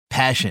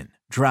Passion,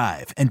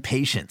 drive, and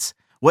patience.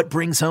 What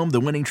brings home the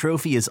winning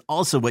trophy is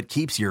also what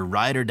keeps your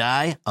ride or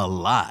die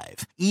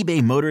alive.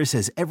 eBay Motors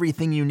has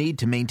everything you need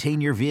to maintain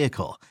your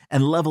vehicle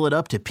and level it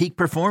up to peak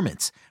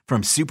performance,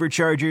 from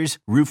superchargers,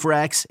 roof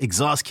racks,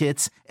 exhaust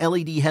kits,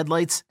 LED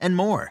headlights, and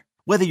more.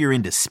 Whether you're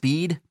into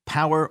speed,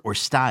 power, or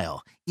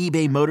style,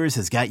 eBay Motors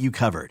has got you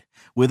covered.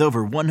 With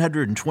over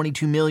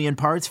 122 million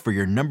parts for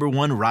your number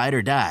one ride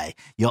or die,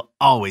 you'll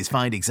always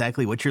find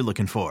exactly what you're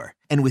looking for.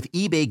 And with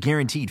eBay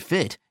Guaranteed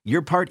Fit,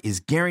 your part is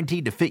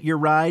guaranteed to fit your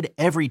ride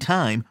every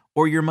time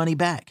or your money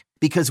back.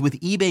 Because with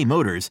eBay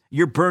Motors,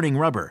 you're burning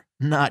rubber,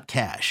 not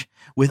cash.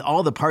 With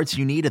all the parts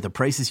you need at the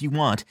prices you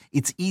want,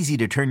 it's easy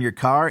to turn your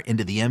car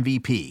into the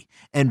MVP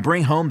and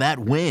bring home that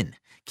win.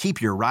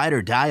 Keep your ride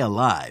or die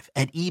alive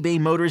at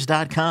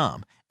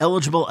ebaymotors.com.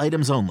 Eligible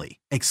items only.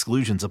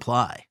 Exclusions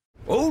apply.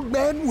 Old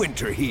Man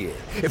Winter here.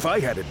 If I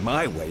had it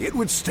my way, it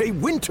would stay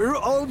winter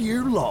all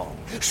year long.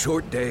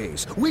 Short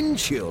days, wind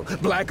chill,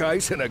 black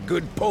ice, and a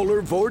good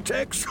polar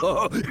vortex.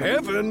 Oh,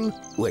 heaven.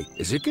 Wait,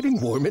 is it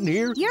getting warm in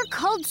here? Your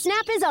cold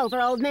snap is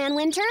over, Old Man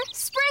Winter.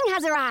 Spring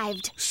has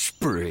arrived.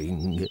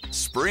 Spring.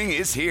 Spring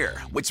is here,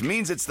 which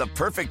means it's the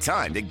perfect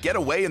time to get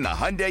away in the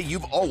Hyundai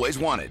you've always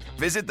wanted.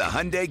 Visit the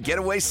Hyundai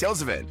Getaway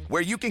Sales Event,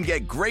 where you can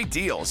get great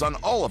deals on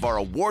all of our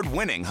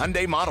award-winning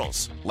Hyundai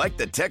models, like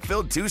the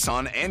tech-filled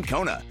Tucson and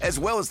Kona, as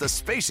well as the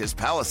spacious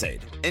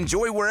Palisade.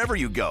 Enjoy wherever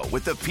you go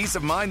with the peace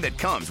of mind that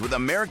comes with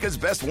America's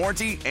best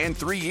warranty and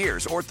 3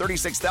 years or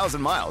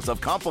 36,000 miles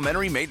of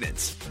complimentary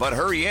maintenance. But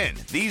hurry in,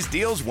 these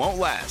deals won't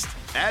last.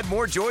 Add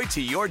more joy to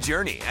your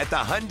journey at the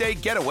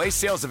Hyundai Getaway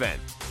Sales Event.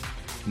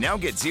 Now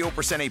get 0%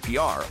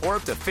 APR or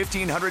up to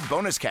 $1,500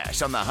 bonus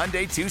cash on the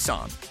Hyundai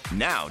Tucson.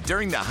 Now,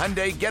 during the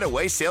Hyundai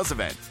Getaway Sales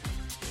Event.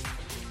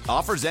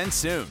 Offers end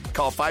soon.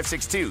 Call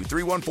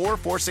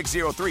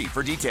 562-314-4603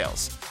 for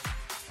details.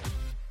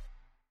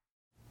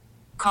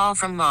 Call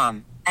from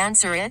mom.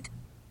 Answer it.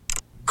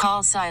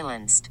 Call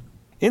silenced.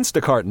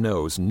 Instacart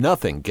knows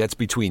nothing gets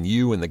between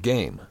you and the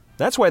game.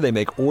 That's why they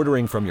make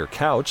ordering from your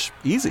couch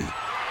easy.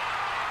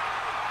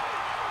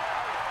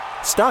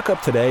 Stock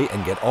up today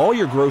and get all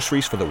your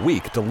groceries for the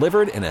week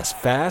delivered in as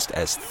fast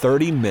as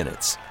 30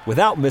 minutes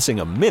without missing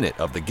a minute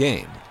of the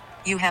game.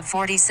 You have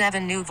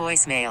 47 new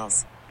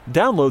voicemails.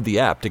 Download the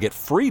app to get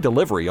free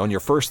delivery on your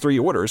first 3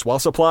 orders while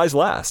supplies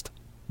last.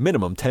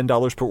 Minimum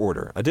 $10 per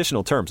order.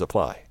 Additional terms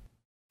apply.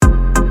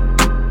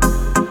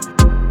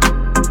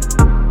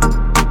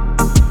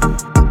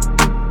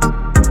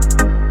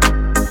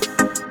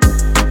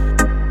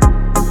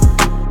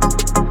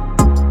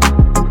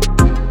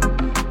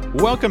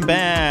 Welcome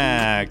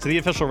back to the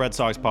official Red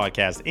Sox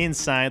podcast,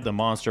 Inside the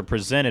Monster,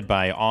 presented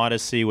by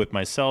Odyssey, with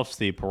myself,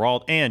 Steve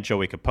Peralt, and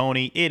Joey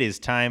Capone. It is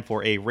time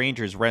for a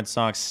Rangers-Red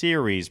Sox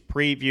series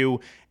preview,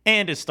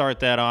 and to start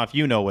that off,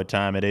 you know what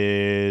time it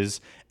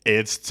is.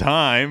 It's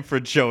time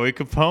for Joey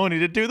Capone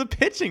to do the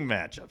pitching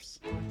matchups.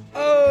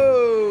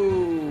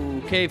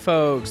 Okay,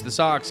 folks, the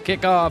Sox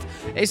kick off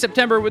a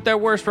September with their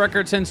worst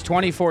record since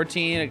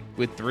 2014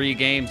 with 3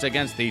 games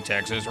against the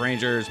Texas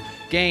Rangers.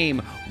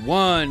 Game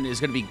 1 is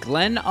going to be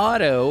Glenn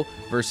Otto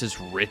versus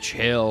Rich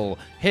Hill.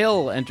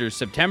 Hill enters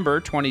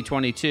September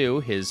 2022,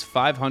 his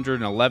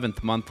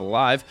 511th month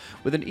alive,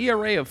 with an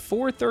ERA of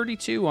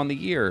 .432 on the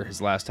year.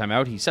 His last time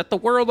out, he set the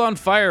world on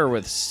fire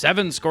with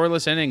 7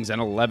 scoreless innings and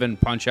 11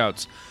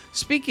 punch-outs.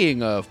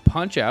 Speaking of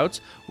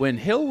punch-outs, when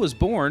Hill was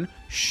born,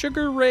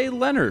 Sugar Ray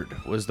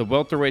Leonard was the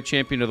welterweight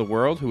champion of the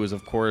world, who was,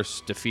 of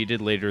course,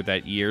 defeated later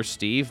that year,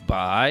 Steve,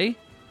 by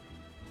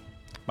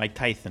Mike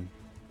Tyson.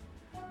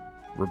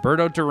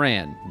 Roberto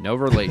Duran, no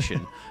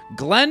relation.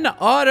 Glenn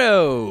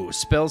Otto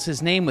spells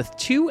his name with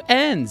 2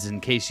 N's,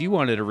 in case you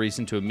wanted a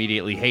reason to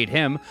immediately hate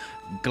him.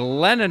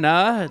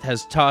 Glennina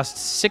has tossed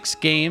 6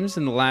 games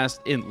in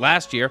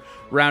last year,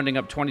 rounding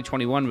up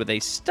 2021 with a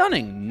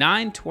stunning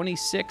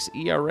 9.26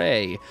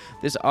 ERA.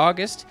 This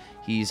August,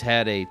 he's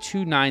had a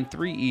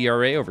 2.93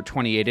 ERA over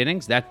 28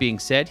 innings. That being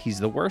said, he's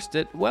the worst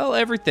at, well,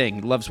 everything.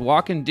 He loves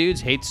walking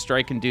dudes, hates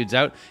striking dudes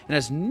out, and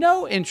has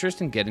no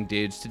interest in getting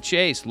dudes to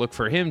chase. Look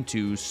for him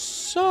to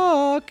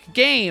suck.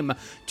 Game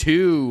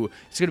 2.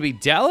 It's going to be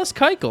Dallas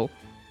Keuchel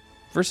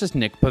versus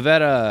Nick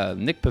Pivetta.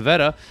 Nick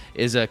Pivetta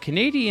is a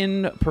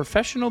Canadian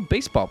professional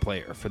baseball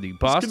player for the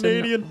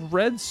Boston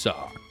Red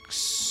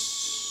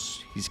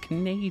Sox. He's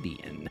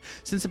Canadian.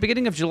 Since the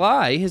beginning of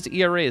July, his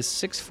ERA is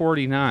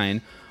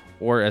 6.49,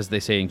 or as they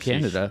say in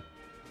Canada,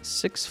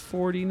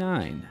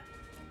 6.49.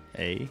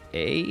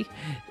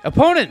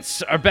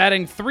 Opponents are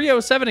batting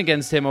 .307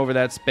 against him over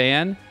that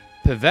span.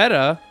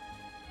 Pivetta,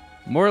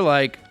 more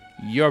like,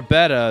 you're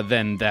better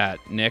than that,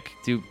 Nick.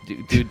 Do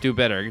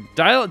better.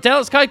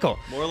 Dallas Keuchel.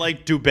 More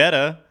like do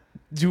better.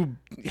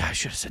 I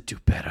should have said do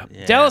better.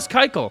 Yeah. Dallas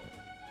Keuchel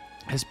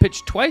has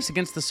pitched twice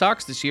against the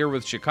Sox this year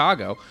with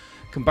Chicago,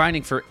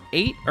 combining for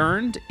 8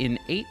 earned in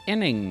 8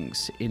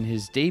 innings. In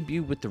his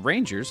debut with the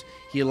Rangers,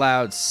 he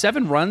allowed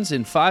 7 runs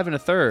in 5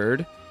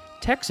 1/3.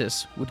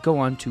 Texas would go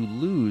on to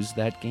lose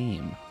that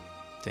game.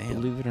 Damn.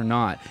 Believe it or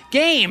not.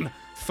 Game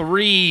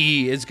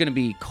 3 is going to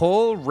be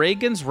Cole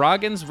Roggins,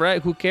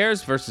 who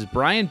cares, versus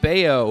Brian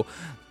Bayo.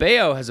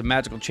 Bayo has a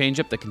magical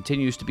changeup that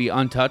continues to be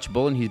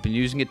untouchable, and he's been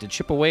using it to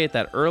chip away at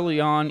that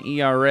early on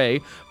ERA.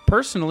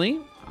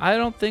 Personally, I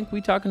don't think we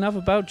talk enough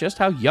about just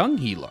how young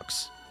he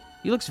looks.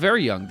 He looks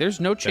very young. There's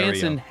no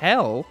chance in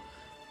hell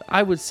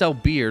I would sell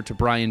beer to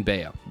Brian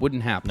Bayo.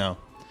 Wouldn't happen. No.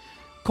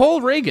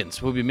 Cole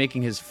Reagans will be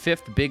making his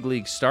 5th big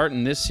league start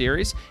in this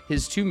series.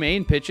 His 2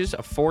 main pitches, a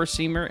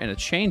 4-seamer and a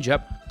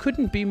changeup,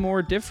 couldn't be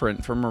more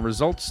different from a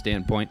results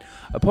standpoint.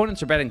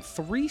 Opponents are batting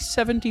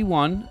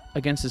 .371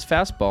 against his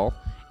fastball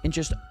and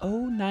just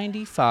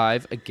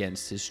 .095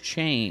 against his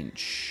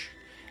change.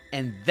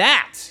 And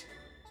that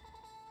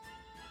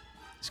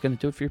is going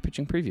to do it for your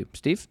pitching preview.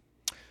 Steve?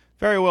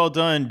 Very well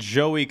done,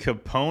 Joey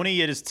Capone.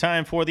 It is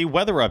time for the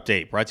weather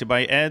update, brought to you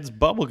by Ed's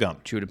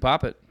Bubblegum. Chew it and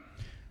pop it.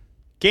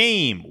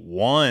 Game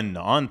 1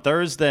 on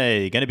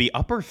Thursday, going to be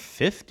upper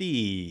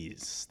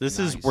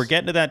 50s. We're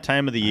getting to that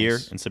time of the year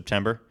in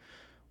September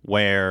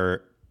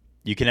where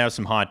you can have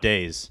some hot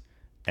days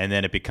and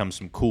then it becomes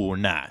some cool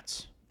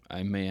nights.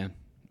 Amen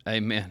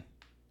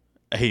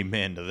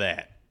to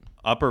that.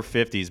 Upper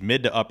 50s,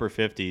 mid to upper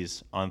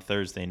 50s on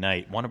Thursday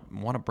night. Want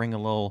to bring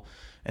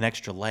an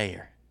extra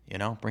layer.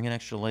 Bring an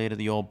extra layer to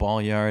the old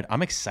ball yard.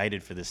 I'm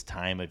excited for this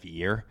time of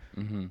year.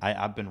 Mm-hmm.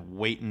 I've been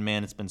waiting,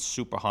 man. It's been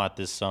super hot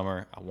this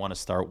summer. I want to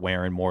start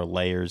wearing more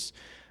layers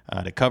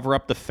to cover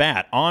up the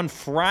fat. On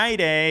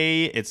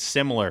Friday, it's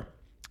similar,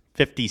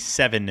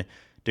 57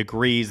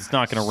 degrees. It's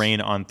not going to rain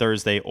on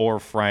Thursday or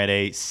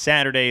Friday.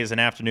 Saturday is an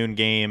afternoon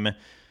game,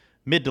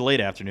 mid to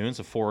late afternoon. It's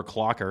a 4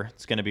 o'clocker.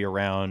 It's going to be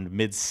around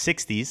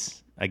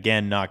mid-60s.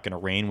 Again, not going to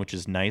rain, which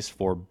is nice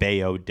for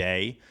Bayo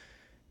Day.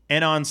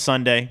 And on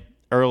Sunday,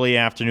 early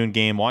afternoon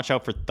game. Watch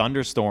out for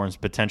thunderstorms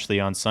potentially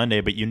on Sunday,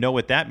 but you know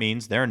what that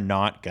means. They're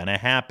not going to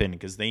happen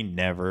because they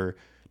never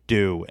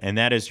do. And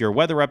that is your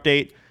weather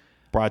update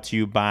brought to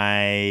you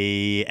by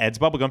Ed's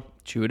Bubblegum.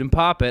 Chew it and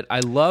pop it. I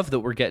love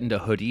that we're getting to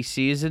hoodie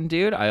season,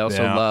 dude. I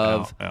also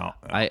love...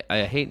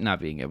 I hate not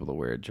being able to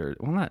wear a jersey.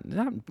 Well,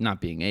 not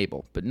being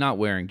able, but not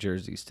wearing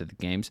jerseys to the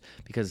games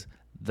because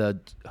the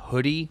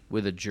hoodie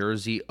with a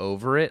jersey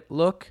over it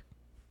look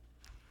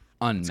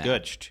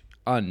unmatched.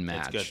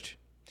 Unmatched. It's good.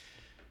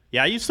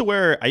 Yeah, I used to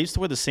wear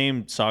the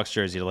same Sox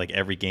jersey to like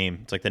every game.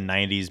 It's like the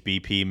 90s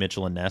BP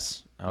Mitchell and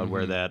Ness. I would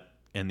wear that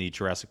in the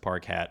Jurassic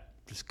Park hat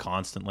just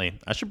constantly.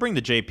 I should bring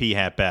the JP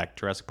hat back,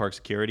 Jurassic Park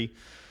Security.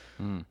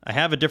 I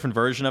have a different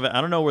version of it.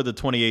 I don't know where the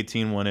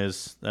 2018 one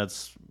is.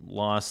 That's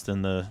lost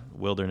in the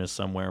wilderness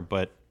somewhere,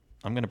 but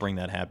I'm going to bring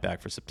that hat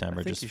back for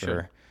September just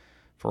for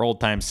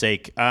old time's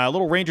sake. A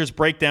little Rangers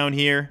breakdown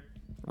here.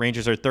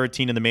 Rangers are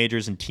 13 in the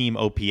majors in team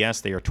OPS.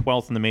 They are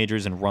 12th in the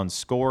majors in runs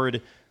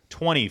scored.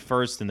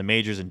 21st in the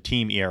majors in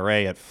team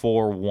ERA at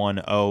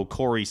 4.10.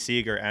 Corey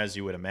Seager, as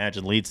you would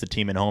imagine, leads the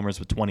team in homers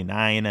with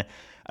 29.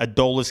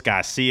 Adolis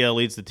Garcia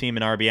leads the team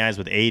in RBIs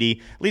with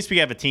 80. At least we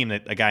have a team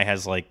that a guy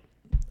has like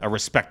a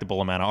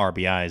respectable amount of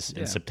RBIs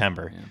in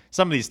September. Yeah.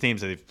 Some of these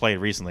teams that they've played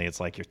recently, it's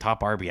like your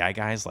top RBI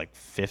guys like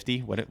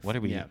 50. What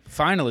are we? Yeah.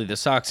 Finally, the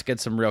Sox get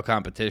some real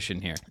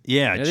competition here.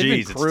 Yeah,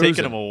 geez, it's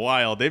taken them a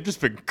while. They've just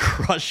been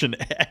crushing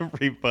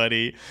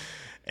everybody.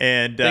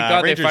 And thank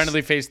God Rangers, they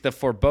finally faced the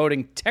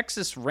foreboding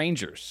Texas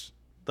Rangers.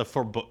 The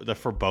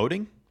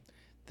foreboding?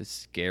 The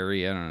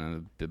scary, I don't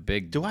know, the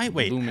big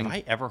looming. Have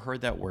I ever heard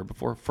that word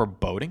before?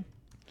 Foreboding?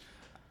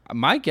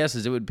 My guess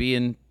is it would be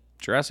in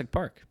Jurassic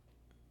Park.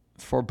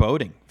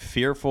 Foreboding.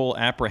 Fearful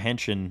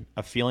apprehension,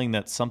 a feeling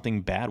that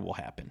something bad will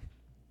happen.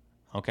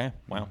 Okay,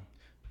 well,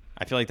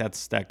 I feel like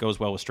that goes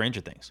well with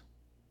Stranger Things.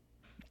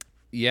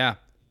 Yeah.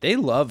 They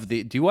love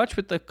do you watch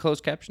with the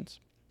closed captions?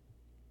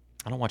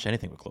 I don't watch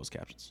anything with closed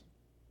captions.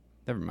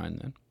 Never mind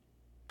then.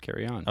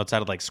 Carry on.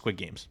 Outside of like Squid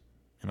Games,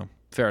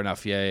 Fair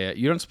enough. Yeah.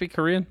 You don't speak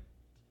Korean?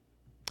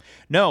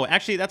 No,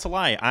 actually, that's a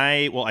lie.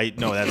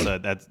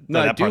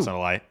 That part's not a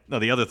lie. No,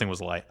 the other thing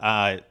was a lie.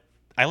 I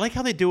like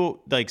how they do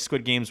like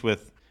Squid Games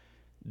with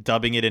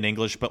dubbing it in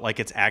English, but like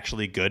it's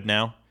actually good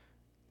now.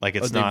 Like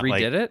it's not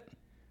like they redid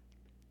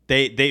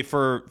it. They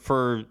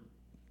for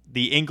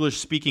the English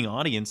speaking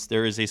audience,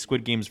 there is a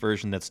Squid Games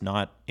version that's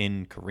not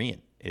in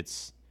Korean.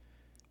 It's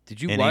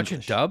Did you watch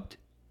English. It dubbed?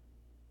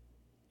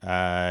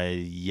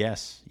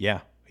 Yes. Yeah,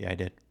 I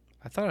did.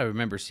 I thought I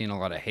remember seeing a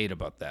lot of hate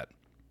about that,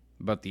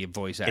 about the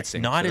voice acting. It's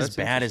not as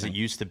bad as it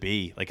used to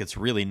be. Like, it's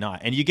really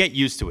not. And you get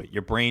used to it.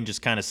 Your brain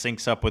just kind of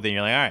syncs up with it. And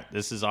you're like, all right,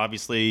 this is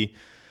obviously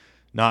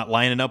not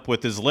lining up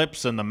with his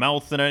lips and the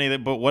mouth and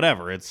anything, but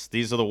whatever.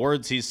 These are the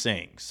words he's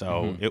saying.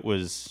 So it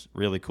was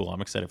really cool.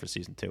 I'm excited for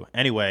season 2.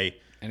 Anyway,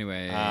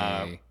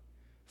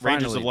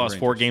 Rangers have lost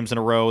 4 games in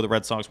a row. The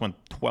Red Sox went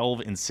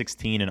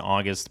 12-16 in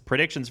August.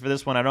 Predictions for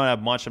this one, I don't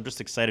have much. I'm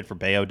just excited for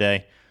Bayo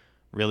Day.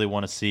 Really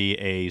want to see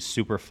a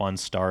super fun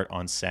start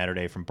on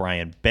Saturday from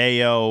Brian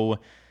Bayo.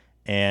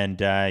 And,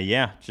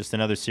 just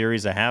another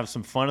series. I have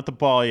some fun at the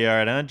ball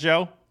yard, huh,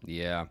 Joe?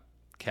 Yeah.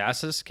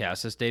 Cassis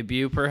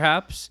debut,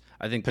 perhaps?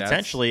 I think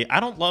potentially. I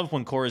don't love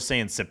when Cora's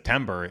saying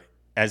September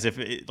as if,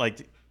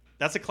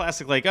 that's a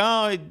classic,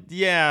 oh,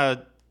 yeah,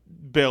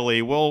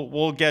 Billy,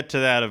 we'll get to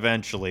that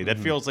eventually. That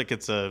feels like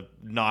it's a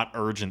not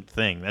urgent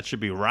thing. That should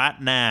be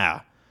right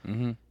now.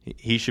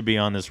 He should be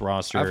on this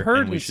roster. I've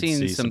heard we and should seen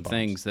see some bumps.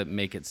 things that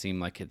make it seem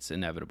like it's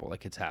inevitable,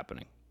 like it's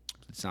happening.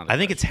 It's not. I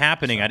think it's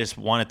happening. I just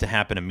want it to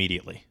happen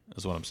immediately,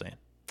 is what I'm saying.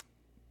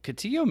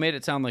 Cotillo made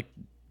it sound like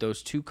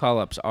those 2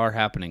 call-ups are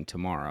happening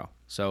tomorrow.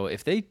 So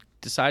if they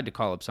decide to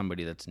call up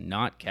somebody that's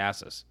not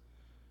Cassis,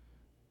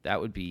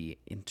 that would be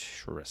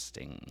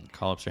interesting.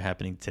 Call-ups are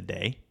happening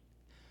today.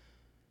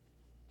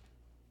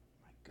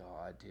 My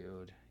God,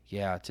 dude.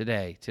 Yeah,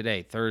 today,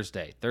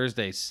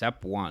 Thursday,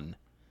 Sep 1.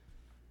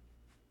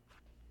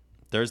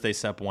 Thursday,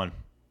 Sep 1.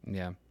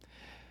 Yeah.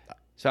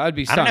 So I'd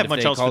be I stunned don't have if much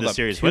they else for called the up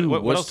series. 2 What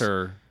else?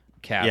 Worcester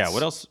cats. Yeah,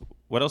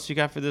 what else you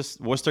got for this?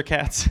 Worcester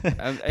Cats?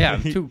 Yeah,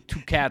 two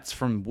cats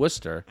from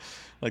Worcester.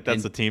 Like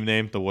that's the team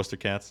name, the Worcester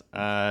Cats.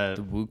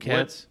 The Woo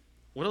Cats.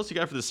 What else you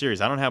got for the series?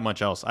 I don't have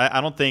much else.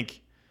 I don't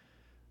think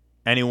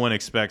anyone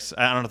expects.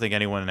 I don't think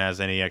anyone has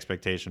any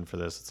expectation for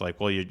this. It's like,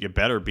 well, you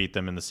better beat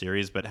them in the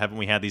series, but haven't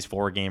we had these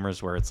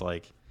 4-gamers where it's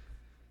like,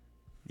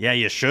 yeah,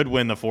 you should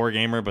win the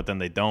 4-gamer, but then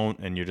they don't,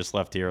 and you're just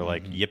left here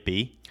like,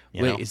 yippee.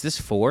 You Wait, know? is this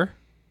 4?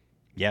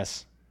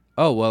 Yes.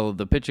 Oh, well,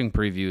 the pitching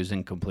preview is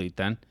incomplete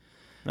then.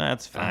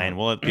 That's fine.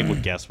 We'll let people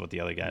guess what the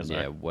other guys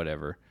Yeah, are.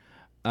 whatever.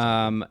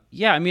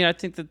 Yeah, I mean, I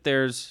think that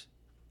there's,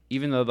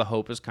 even though the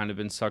hope has kind of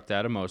been sucked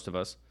out of most of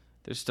us,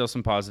 there's still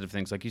some positive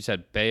things. Like you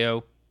said,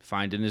 Bayo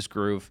finding his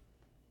groove.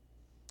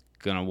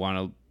 Gonna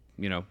want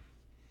to,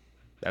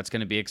 that's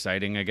going to be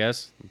exciting, I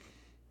guess.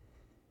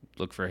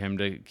 Look for him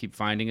to keep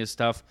finding his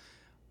stuff.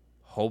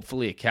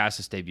 Hopefully a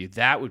Cassis debut.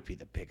 That would be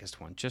the biggest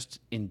one. Just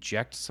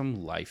inject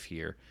some life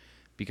here.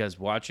 Because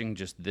watching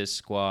just this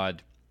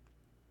squad,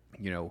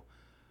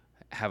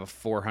 have a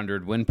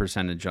 400 win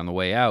percentage on the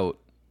way out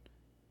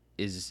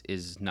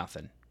is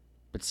nothing.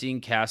 But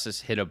seeing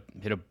Cassis hit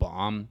a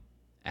bomb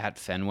at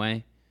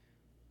Fenway,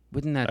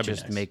 wouldn't that That'd be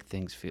just nice. make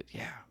things feel?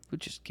 Yeah, would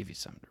just give you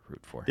something to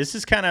root for. This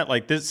is kind of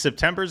like this.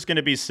 September is going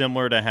to be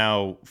similar to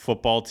how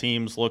football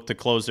teams look to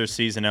close their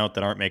season out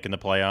that aren't making the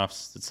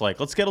playoffs. It's like,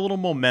 let's get a little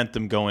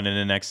momentum going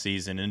into next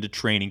season, into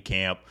training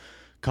camp,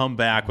 come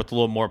back with a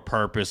little more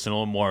purpose and a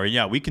little more,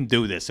 yeah, we can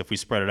do this if we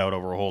spread it out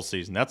over a whole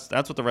season. That's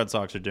what the Red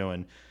Sox are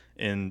doing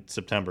in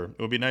September.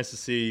 It would be nice to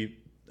see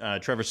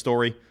Trevor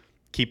Story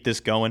keep this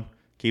going,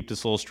 keep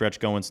this little stretch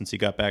going since he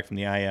got back from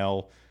the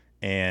IL,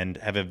 and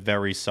have a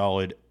very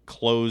solid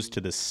close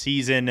to the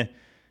season.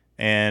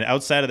 And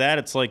outside of that,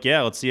 it's like,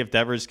 yeah, let's see if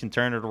Devers can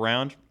turn it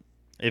around.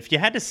 If you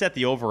had to set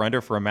the over-under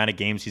for amount of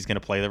games he's going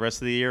to play the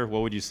rest of the year,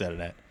 what would you set it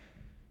at?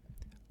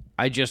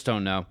 I just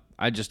don't know.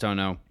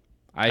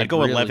 I'd go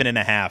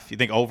 11.5. You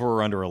think over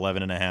or under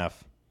 11.5?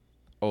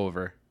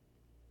 Over.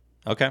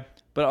 Okay.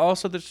 But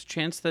also there's a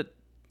chance that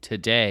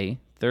today,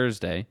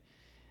 Thursday,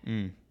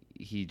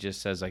 he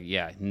just says like,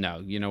 yeah, no,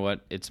 you know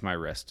what? It's my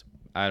wrist.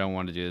 I don't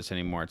want to do this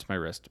anymore. It's my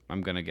wrist.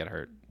 I'm going to get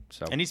hurt.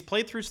 So. And he's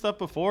played through stuff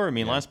before. I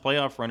mean, last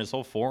playoff run, his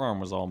whole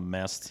forearm was all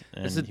messed.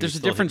 And There's a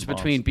difference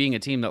between being a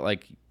team that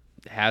like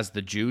has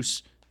the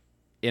juice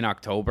in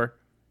October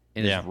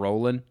and is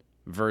rolling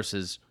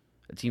versus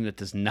a team that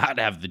does not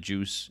have the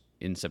juice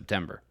in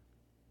September.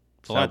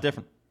 It's a lot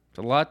different. It's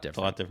a lot different. It's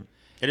a lot different.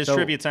 It is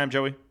trivia time,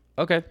 Joey.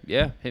 Okay,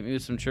 yeah. Hit me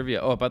with some trivia.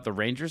 Oh, about the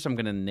Rangers? I'm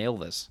going to nail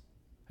this.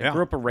 I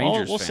grew up a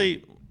Rangers we'll fan.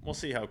 see. We'll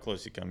see how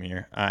close you come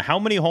here. How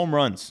many home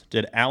runs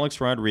did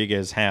Alex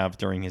Rodriguez have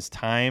during his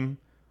time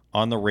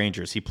on the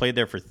Rangers? He played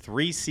there for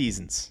 3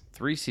 seasons.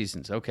 3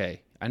 seasons.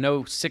 Okay. I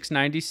know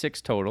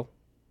 696 total.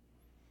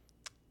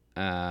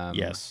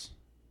 Yes.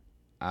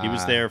 He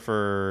was there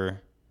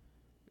for...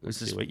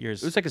 what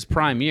years? It was like his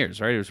prime years,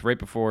 right? It was right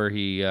before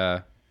he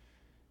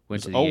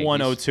went to the 01,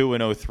 Yankees. 02,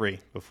 and 03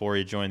 before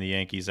he joined the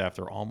Yankees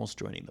after almost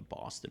joining the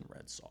Boston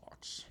Red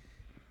Sox.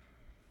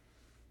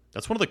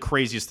 That's one of the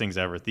craziest things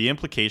ever. The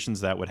implications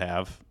that would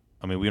have,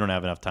 I mean, we don't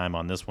have enough time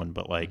on this one,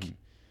 but like,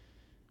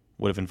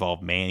 would have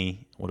involved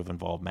Manny, would have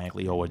involved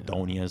Maglio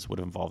Ordonez, would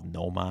have involved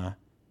Nomar.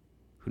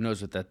 Who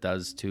knows what that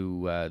does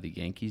to the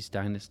Yankees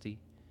dynasty?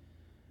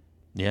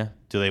 Yeah.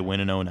 Do they win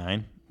in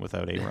 09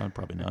 without A-Rod?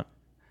 Probably not.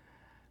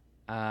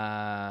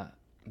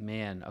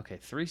 Man, okay,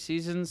 3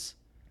 seasons.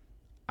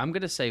 I'm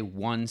going to say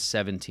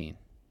 117.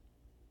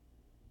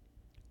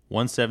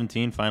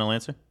 117, final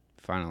answer?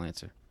 Final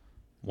answer.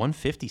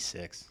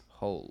 156.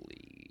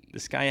 Holy.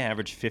 This guy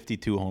averaged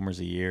 52 homers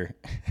a year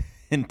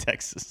in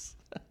Texas.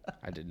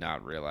 I did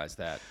not realize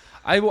that.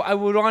 I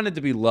would want it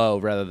to be low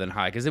rather than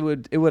high because it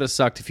would have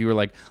sucked if you were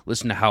like,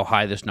 listen to how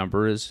high this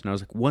number is. And I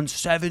was like,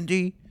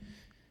 170?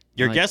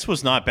 Your guess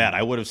was not bad.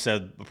 I would have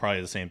said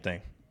probably the same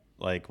thing.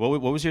 Like,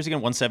 what was yours again?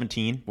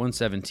 117?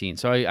 117.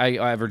 So I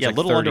averaged a like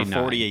little 39.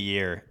 under 40 a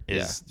year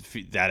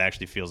that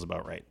actually feels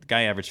about right. The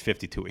guy averaged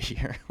 52 a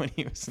year when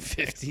he was in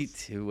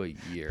 52 a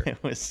year.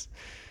 It was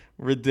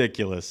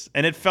ridiculous.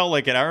 And it felt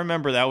like it. I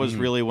remember that was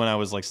really when I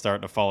was like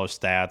starting to follow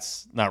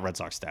stats, not Red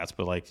Sox stats,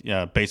 but like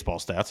baseball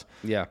stats.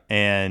 Yeah.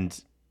 And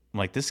I'm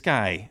like, this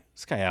guy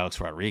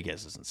Alex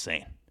Rodriguez is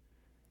insane.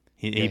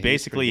 He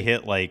basically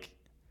hit like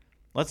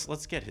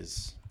let's get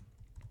his.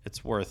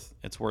 It's worth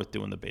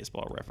doing the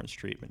baseball reference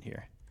treatment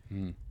here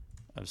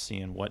of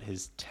seeing what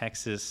his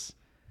Texas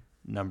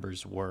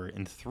numbers were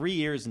in 3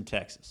 years in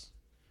Texas.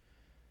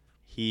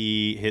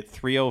 He hit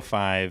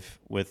 305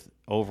 with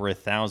over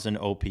 1,000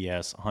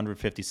 OPS,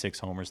 156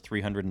 homers,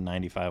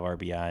 395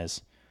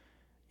 RBIs.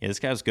 Yeah, this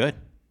guy was good.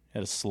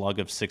 Had a slug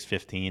of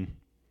 615.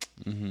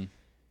 Mm-hmm.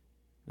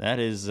 That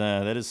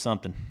is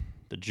something.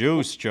 The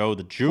juice, Joe.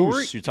 The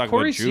juice. You're talking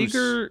about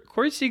juice.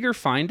 Corey Seager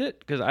find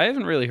it? Because I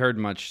haven't really heard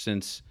much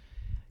since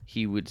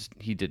he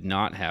did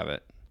not have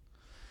it.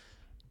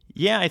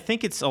 Yeah, I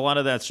think it's a lot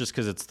of that's just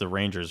because it's the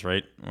Rangers,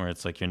 right? Where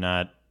it's like you're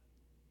not,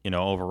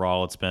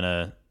 overall it's been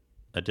a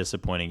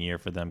disappointing year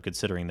for them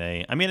considering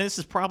this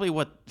is probably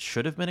what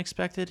should have been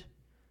expected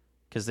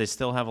because they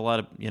still have a lot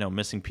of,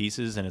 missing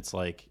pieces and it's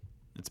like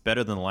it's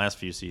better than the last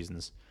few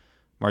seasons.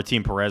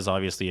 Martin Perez,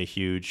 obviously a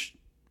huge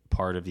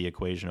part of the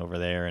equation over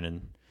there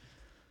and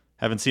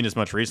haven't seen as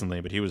much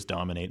recently, but he was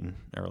dominating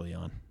early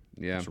on.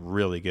 Yeah. It's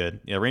really good.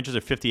 Yeah, Rangers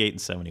are 58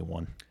 and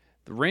 71.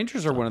 The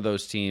Rangers are one of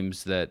those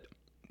teams that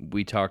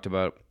we talked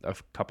about a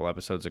couple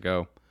episodes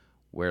ago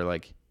where,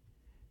 like,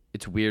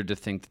 it's weird to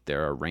think that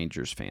there are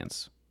Rangers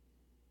fans.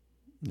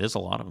 There's a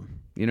lot of them.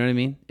 You know what I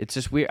mean? It's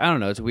just weird. I don't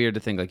know. It's weird to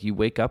think, like, you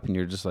wake up and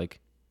you're just like,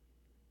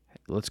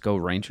 let's go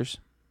Rangers.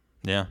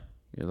 Yeah.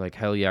 You're like,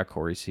 hell yeah,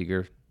 Corey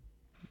Seager.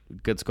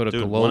 Let's go to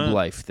Globe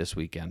Life this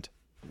weekend.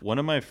 One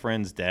of my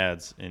friend's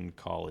dads in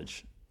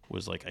college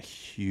was, like, a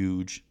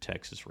huge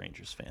Texas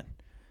Rangers fan,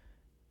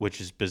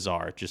 which is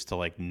bizarre just to,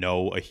 like,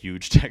 know a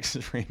huge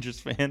Texas Rangers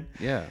fan.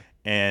 Yeah.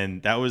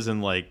 And that was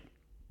in, like,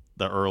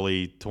 the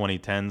early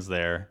 2010s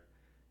there.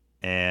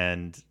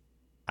 And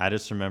I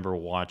just remember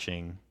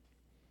watching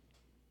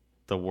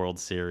the World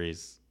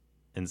Series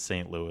in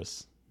St.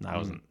 Louis. No, I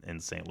wasn't in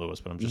St.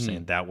 Louis, but I'm just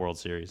saying that World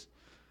Series.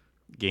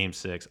 Game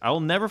 6. I will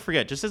never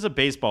forget, just as a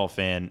baseball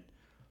fan,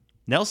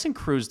 Nelson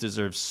Cruz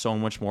deserves so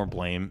much more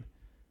blame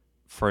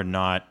for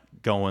not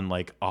going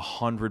like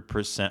 100%,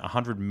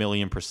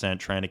 100,000,000%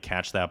 trying to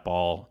catch that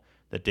ball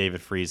that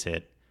David Freese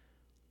hit.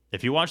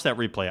 If you watch that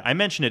replay, I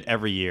mention it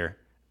every year.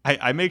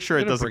 I make sure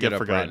it doesn't get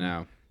forgotten. Right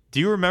now. Do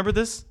you remember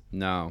this?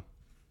 No.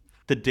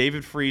 The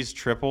David Freese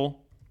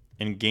triple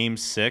in Game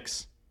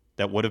 6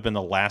 that would have been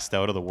the last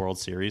out of the World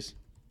Series.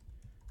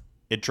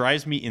 It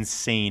drives me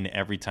insane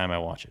every time I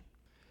watch it.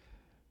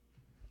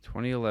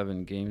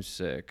 2011 Game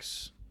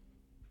 6.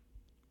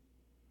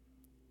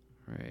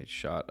 All right,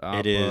 shot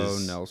It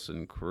is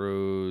Nelson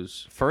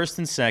Cruz. First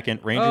and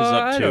second, Rangers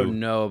up 2. I don't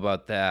know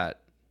about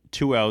that.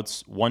 2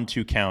 outs,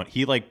 1-2 count.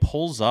 He like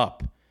pulls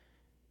up.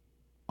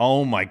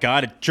 Oh my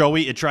God,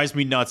 Joey! It drives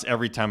me nuts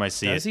every time I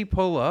see it. Does he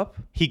pull up?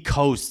 He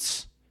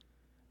coasts.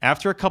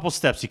 After a couple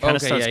steps, he kind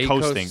of starts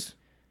coasting.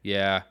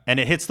 Yeah, and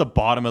it hits the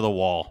bottom of the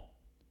wall.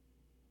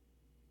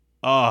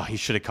 Oh, he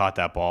should have caught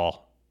that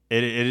ball.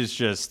 It is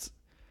just,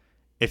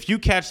 if you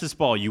catch this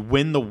ball, you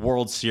win the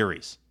World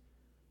Series.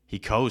 He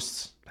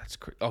coasts. That's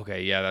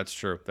okay. Yeah, that's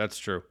true. That's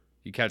true.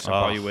 You catch the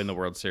ball, you win the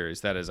World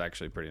Series. That is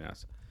actually pretty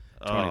nice.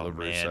 Tony La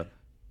Russa. Man.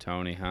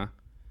 Tony, huh?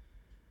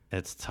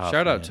 It's tough.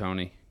 Shout out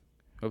Tony.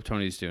 Hope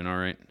Tony's doing all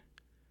right.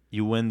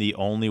 You win the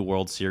only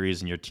World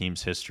Series in your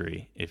team's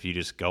history if you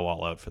just go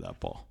all out for that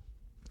ball.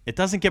 It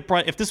doesn't get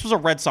brought. If this was a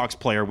Red Sox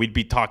player, we'd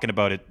be talking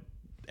about it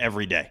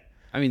every day.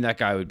 I mean, that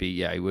guy would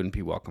be, he wouldn't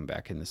be welcome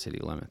back in the city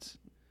limits.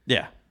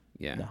 Yeah.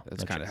 Yeah, No,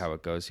 that's kind of how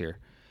it goes here.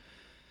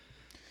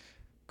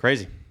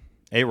 Crazy.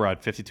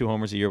 A-Rod, 52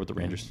 homers a year with the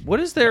Rangers. What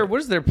is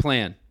their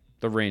plan,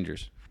 the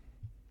Rangers?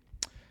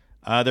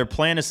 Their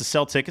plan is to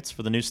sell tickets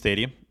for the new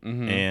stadium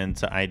and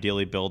to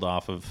ideally build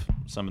off of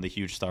some of the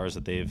huge stars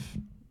that they've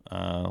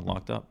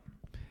locked up.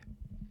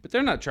 But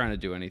they're not trying to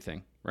do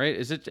anything, right?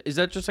 Is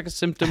that just like a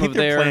symptom I think of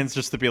their plan's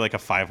just to be like a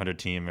 500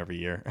 team every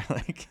year,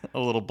 like a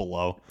little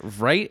below.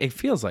 Right? It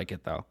feels like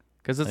it though,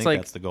 because it's like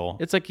that's the goal.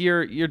 It's like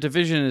your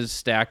division is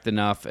stacked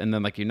enough, and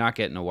then like you're not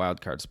getting a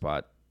wild card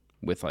spot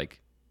with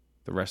like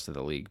the rest of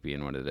the league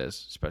being what it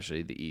is,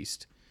 especially the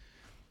East.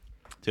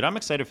 Dude, I'm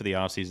excited for the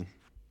offseason.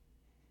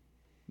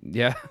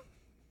 Yeah.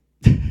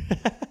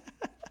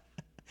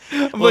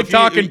 I'm like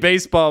talking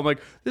baseball. I'm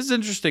like, this is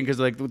interesting because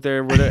like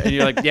they're and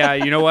you're like, yeah,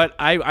 you know what?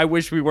 I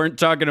wish we weren't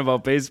talking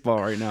about baseball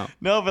right now.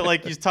 No, but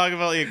like you talk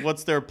about like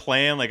what's their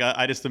plan. Like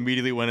I just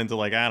immediately went into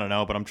like I don't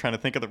know, but I'm trying to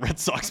think of the Red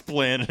Sox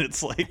plan, and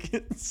it's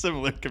like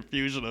similar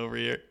confusion over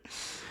here.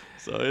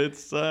 So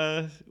it's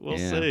we'll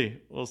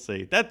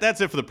see.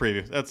 That's it for the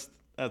preview. That's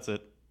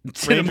it.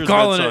 I'm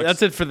calling it.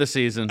 That's it for the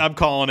season. I'm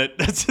calling it.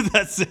 That's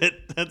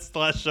it. That's the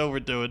last show we're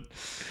doing.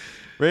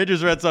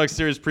 Rangers Red Sox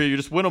series preview.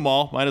 Just win them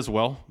all. Might as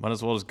well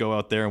just go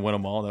out there and win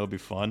them all. That would be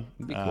fun.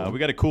 Cool. We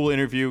got a cool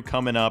interview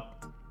coming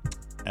up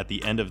at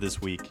the end of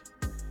this week.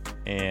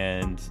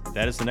 And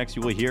that is the next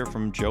you will hear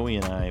from Joey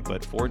and I.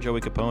 But for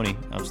Joey Capone,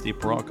 I'm Steve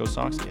Peralta. Go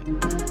Sox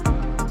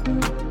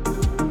again.